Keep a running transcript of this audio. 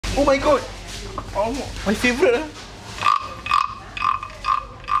Oh my god! Oh, my favourite.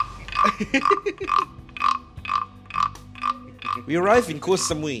 We arrived in Koh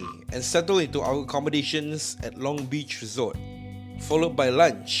Samui and settled into our accommodations at Long Beach Resort, followed by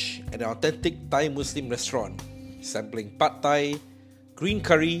lunch at an authentic Thai Muslim restaurant, sampling pad Thai, green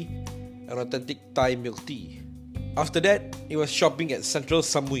curry, and authentic Thai milk tea. After that, it was shopping at Central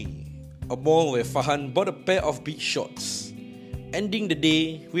Samui, a mall where Fahan bought a pair of beach shorts, ending the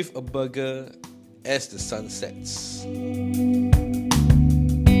day with a burger as the sun sets.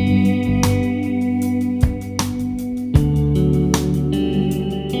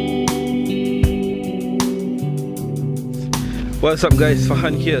 What's up guys,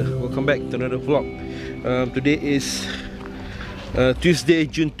 Fahan here. Welcome back to another vlog. Today is Tuesday,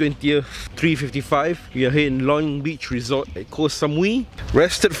 June 20th, 3:55. We are here in Long Beach Resort at Koh Samui.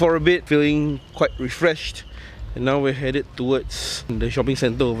 Rested for a bit, feeling quite refreshed. And now we're headed towards the shopping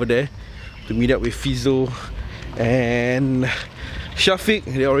centre over there to meet up with Fizo and Shafiq.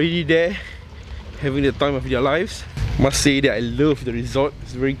 They're already there, having the time of their lives. Must say that I love the resort.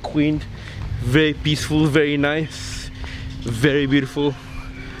 It's very quaint, very peaceful, very nice. Very beautiful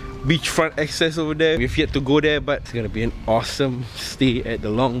beachfront access over there. We've yet to go there, but it's gonna be an awesome stay at the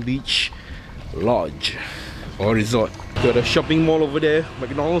Long Beach Lodge or Resort. Got a shopping mall over there,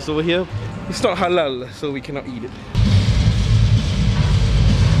 McDonald's over here. It's not halal, so we cannot eat it.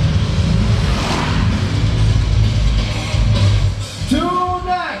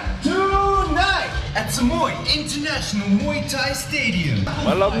 Tonight at Samui International Muay Thai Stadium.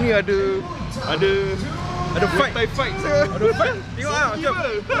 Malam ni ada fight. Ada fight. Tengok ah, jom.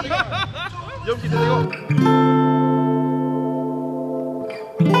 Jom kita tengok.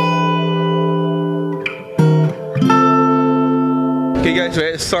 Okay guys,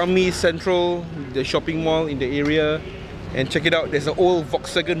 we're at Samui Central, the shopping mall in the area. And check it out, there's an old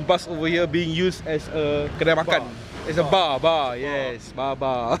Volkswagen bus over here being used as a kedai makan. It's a bar, yes,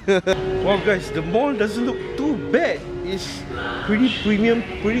 bar. Wow guys, the mall doesn't look too bad. It's pretty premium,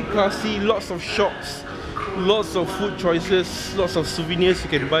 pretty classy, lots of shops, lots of food choices, lots of souvenirs you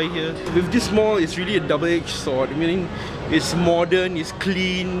can buy here. With this mall, it's really a double-edged sword. I mean, it's modern, it's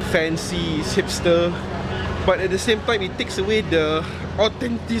clean, fancy, it's hipster, but at the same time, it takes away the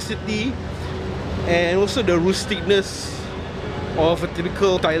authenticity and also the rusticness of a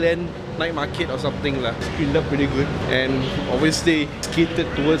typical Thailand night market or something lah. It's cleaned up pretty good and obviously catered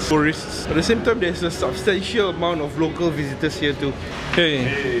towards tourists. At the same time, there's a substantial amount of local visitors here too.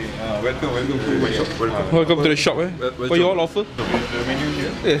 Hey, welcome to my shop. Welcome to the shop. What you all offer? The menu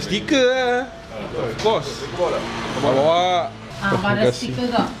here. Yeah, sticker lah. Of course. Bawa. Ada stiker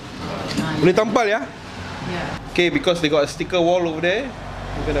tak? Boleh tampal ya? Yeah. Okay, because they got a sticker wall over there,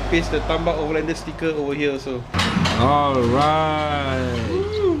 we're gonna paste the Tambak Overlander sticker over here also. Alright,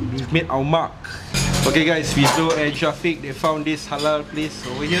 we've made our mark. Okay guys, Fizo and Shafiq, they found this halal place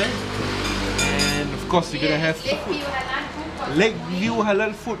over here. And of course, we're gonna have Lakeview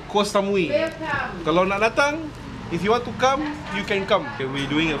Halal Food, Koh Samui. Kalau nak datang, if you want to come, you can come. Okay, we're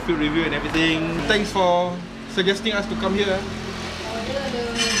doing a food review and everything. Thanks for suggesting us to come here.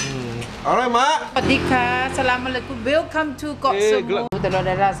 Alright mak. Patika, Assalamualaikum. Welcome to Koh Samui. Telur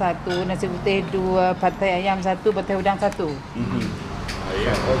dadar 1, nasi putih 2, pad thai ayam 1, pad thai udang 1.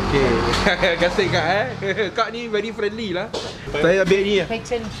 Okay. Kasih kak Kak ni very friendly lah. Saya ambil ni lah.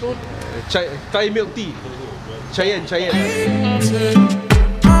 Passion fruit. Thai milk tea. Cayan.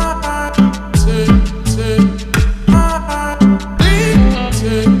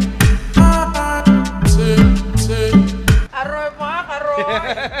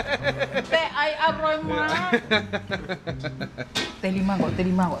 Aroy mak. Teh lima kok.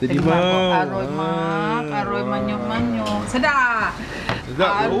 Aroy manyok. Sedap.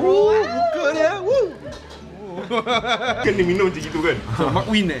 Buka dia. Kan dia minum macam gitu kan? Mak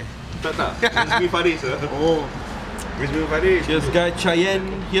Win Tak. Rizmi Faris Oh. Rizmi Faris. Cheers guys, Cayan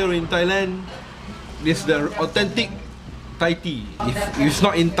here in Thailand. This is the authentic Thai tea. If it's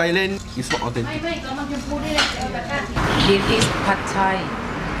not in Thailand, it's not authentic. This is pad thai.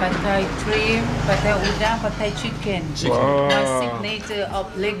 Pad thai shrimp, pad thai udang, pad thai chicken. Wow. My signature of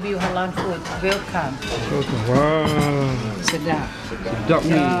Lakeview Halal food. Welcome. Wow. Sedap. Sedap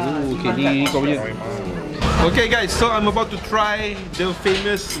ni. Okay, ni kau punya. Okay guys, so I'm about to try the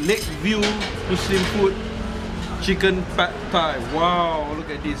famous Lakeview Muslim food chicken pad thai. Wow,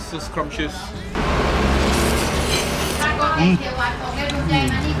 look at this, so scrumptious.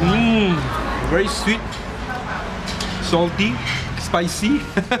 Very sweet, salty, spicy,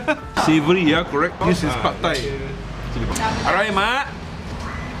 savory. Yeah, correct. This is pad thai. Alright, mak.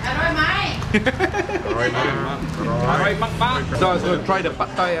 Aroy mai. Alright, mak. So I was going to try the pad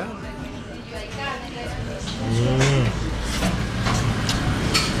thai.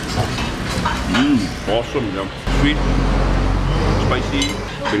 Awesome, yeah. Sweet, spicy,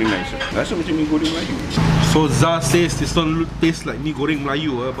 very nice. Rasa macam mi goreng Melayu. So Zah says this one tastes like mee goreng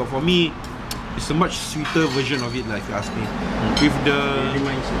Melayu, but for me, it's a much sweeter version of it, like if you ask me.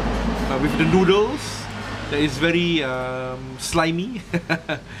 With the noodles, that is very slimy,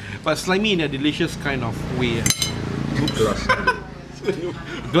 but slimy in a delicious kind of way.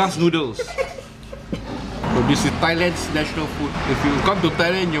 Glass noodles. So this is Thailand's national food. If you come to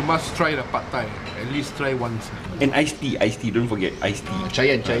Thailand, you must try the pad thai. At least try once. And iced tea, don't forget iced tea.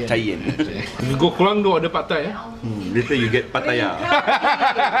 Chayan. If you go Kulang, do ada pad thai. Later you get pataya.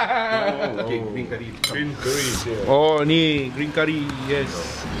 Okay, green curry. Oh, ni green curry, yes.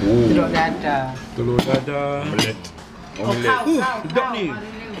 Telur dadah. Telur dadah. Omelette. Sedap ni.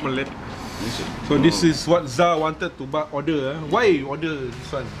 Omelette. So this is what Zah wanted to order. Why you order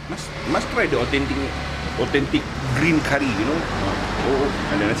this one? Must try the authentic green curry, you know. Oh,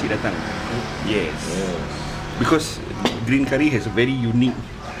 ada nasi datang. Yes. Because green curry has a very unique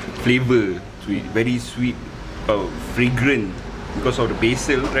flavor, very sweet, fragrant because of the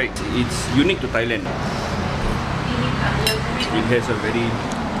basil, right? It's unique to Thailand. It has a very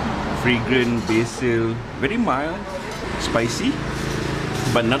fragrant basil, very mild, spicy,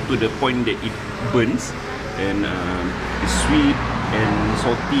 but not to the point that it burns, and it's sweet and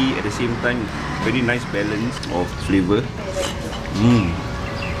salty at the same time. Very nice balance of flavor.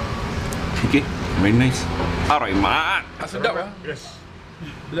 Okay, very nice. Alright, mak. Sedap ah. Yes.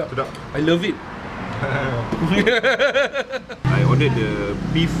 Sedap. I love it. I ordered the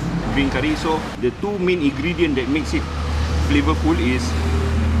beef green curry. So the two main ingredient that makes it flavorful is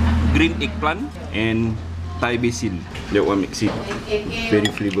green eggplant and Thai basil. That one makes it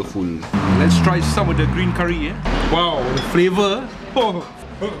very flavorful. Let's try some of the green curry. Wow, the flavor.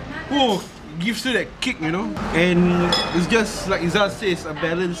 Oh, gives you that kick, you know. And it's just like Izzah says, a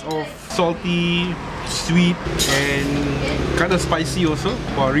balance of salty, sweet, and kind of spicy also.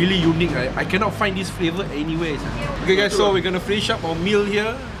 Wow, really unique. I cannot find this flavor anywhere. Okay guys, so we're gonna finish up our meal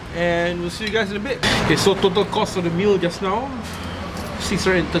here, and we'll see you guys in a bit. Okay, so total cost of the meal just now,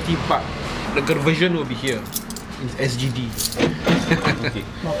 630 baht. The conversion will be here in SGD. Okay.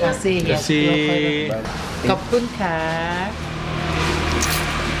 Terima kasih ya. Khop ka.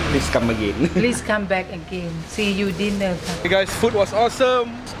 Please come again. Please come back again. See you dinner. Hey guys, food was awesome,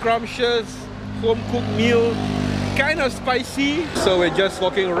 scrumptious, home cooked meal, kind of spicy. So we're just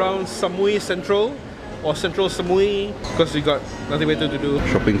walking around Samui Central, or Central Samui, because we got nothing better to do.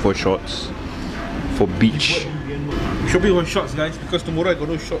 Shopping for shorts, for beach. Shopping for shorts, guys, because tomorrow I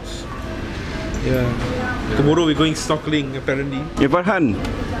got no shorts. Yeah. Tomorrow we're going snorkeling apparently. Yeah, Farhan,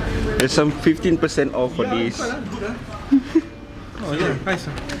 there's some 15% off for this. Oh yeah, nice.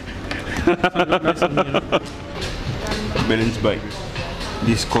 Balance bike.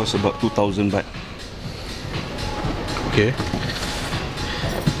 This costs about 2,000 baht. Okay.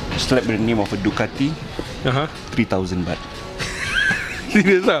 Slap the name of a Ducati. 3,000 baht.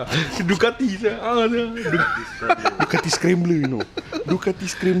 Serius ah? Ducati sah. Ducati Scrambler, you know. Ducati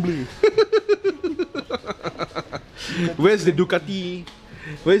Scrambler. Where's the Ducati?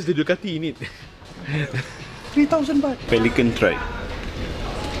 Where's the Ducati in it? 3,000 baht. Pelican Tri.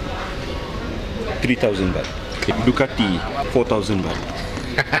 3,000 baht. Okay. Ducati 4,000 baht.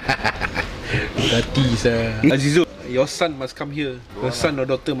 Ducati sah. Azizul, your son must come here. Your son or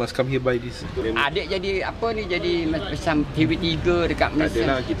daughter must come here buy this. Adik jadi apa ni, jadi macam TV3 dekat Malaysia.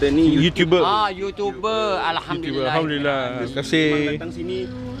 Adalah, kita ni YouTuber. YouTuber. Alhamdulillah. Alhamdulillah. Terima kasih. datang sini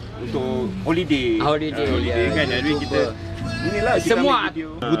untuk holiday. Holiday kan. Jadi kita inilah kita semua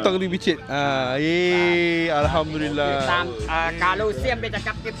ambil video. Hutang ni bicit. Alhamdulillah. Tam, kalau Siam dia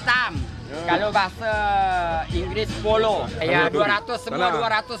cakap Tam. Kalau bahasa Inggeris polo. Ya 200 semua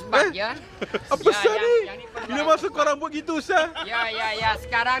 200 baht ya. Apa sah ni? Bila masa kau rambut gitu sah? Ya.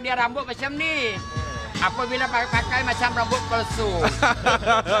 Sekarang dia rambut macam ni. Apabila pakai macam rambut palsu.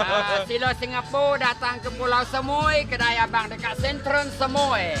 Sila Singapura datang ke Pulau Samui, kedai abang dekat Sentrum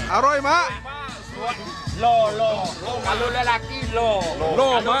Samui. Aroy mak. Lo. Kalau lelaki lo.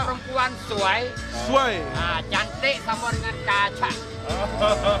 Kalau mak. perempuan suai. Cantik sama dengan kaca.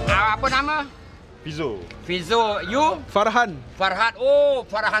 Apa nama? Fizo. You? Farhan. Oh,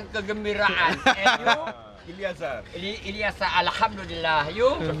 Farhan kegembiraan. And you? Ilyasar. Alhamdulillah.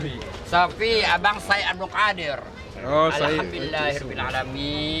 You? Safi. Abang saya Abdul Qadir. Alhamdulillahirabbil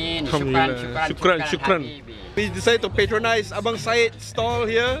alamin. Syukran. We decided to patronize Abang Said stall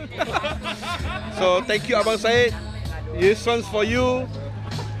here. So thank you Abang Said. This one's for you.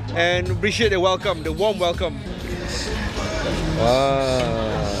 and appreciate the welcome, the warm welcome.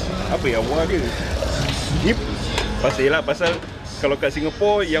 Wow. Apa yang awal dia? Ni pasal kalau kat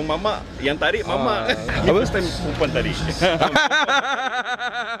Singapore yang mamak, yang tarik mamak. Ni first time perempuan tarik.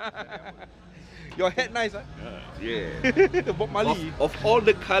 Your head nice, huh? Yeah. Bob Marley. Of all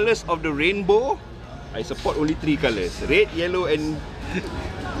the colours of the rainbow, I support only 3 colours: red, yellow, and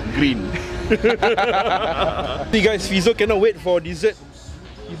green. See guys, Fizo cannot wait for dessert.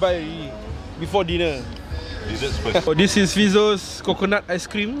 He buy before dinner. Desserts first. So this is Fizo's coconut ice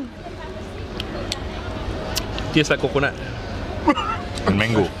cream. Tastes like coconut. And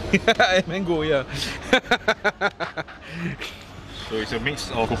mango. Mango, yeah. So it's a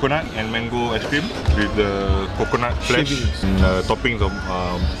mix of coconut and mango ice cream with the coconut flesh Shavings. and toppings of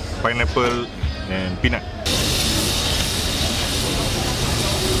pineapple and peanut.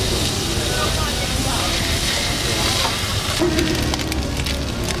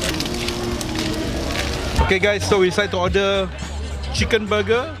 Okay guys, so we decided to order chicken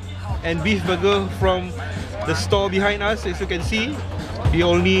burger and beef burger from the store behind us. As you can see, the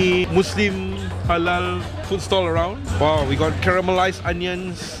only Muslim halal food stall around. Wow, we got caramelized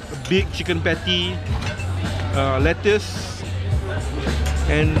onions, a big chicken patty, lettuce,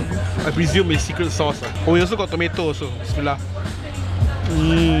 and I presume a secret sauce. Oh, we also got tomato also. Bismillah.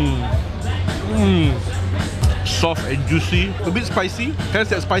 Soft and juicy, a bit spicy, has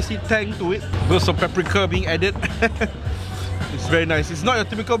that spicy tang to it. There's some paprika being added. It's very nice. It's not your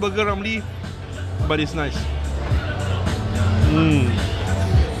typical burger Ramli, but it's nice.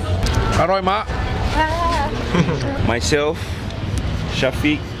 Aroy mak. Myself,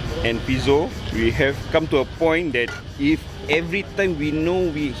 Shafiq, and Fizo, we have come to a point that if every time we know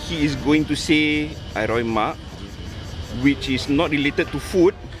he is going to say Aroy mak, which is not related to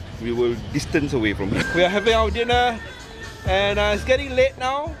food, we will distance away from him. We are having our dinner, and it's getting late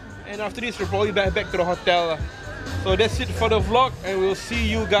now. And after this, we'll probably back to the hotel. So that's it for the vlog, and we'll see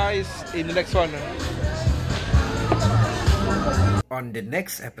you guys in the next one. On the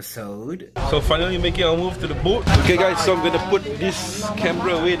next episode. So finally making our move to the boat. Okay guys, so I'm gonna put this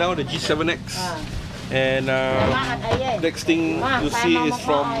camera away now, the G7X. And next thing you'll see is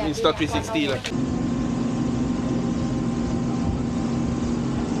from Insta360.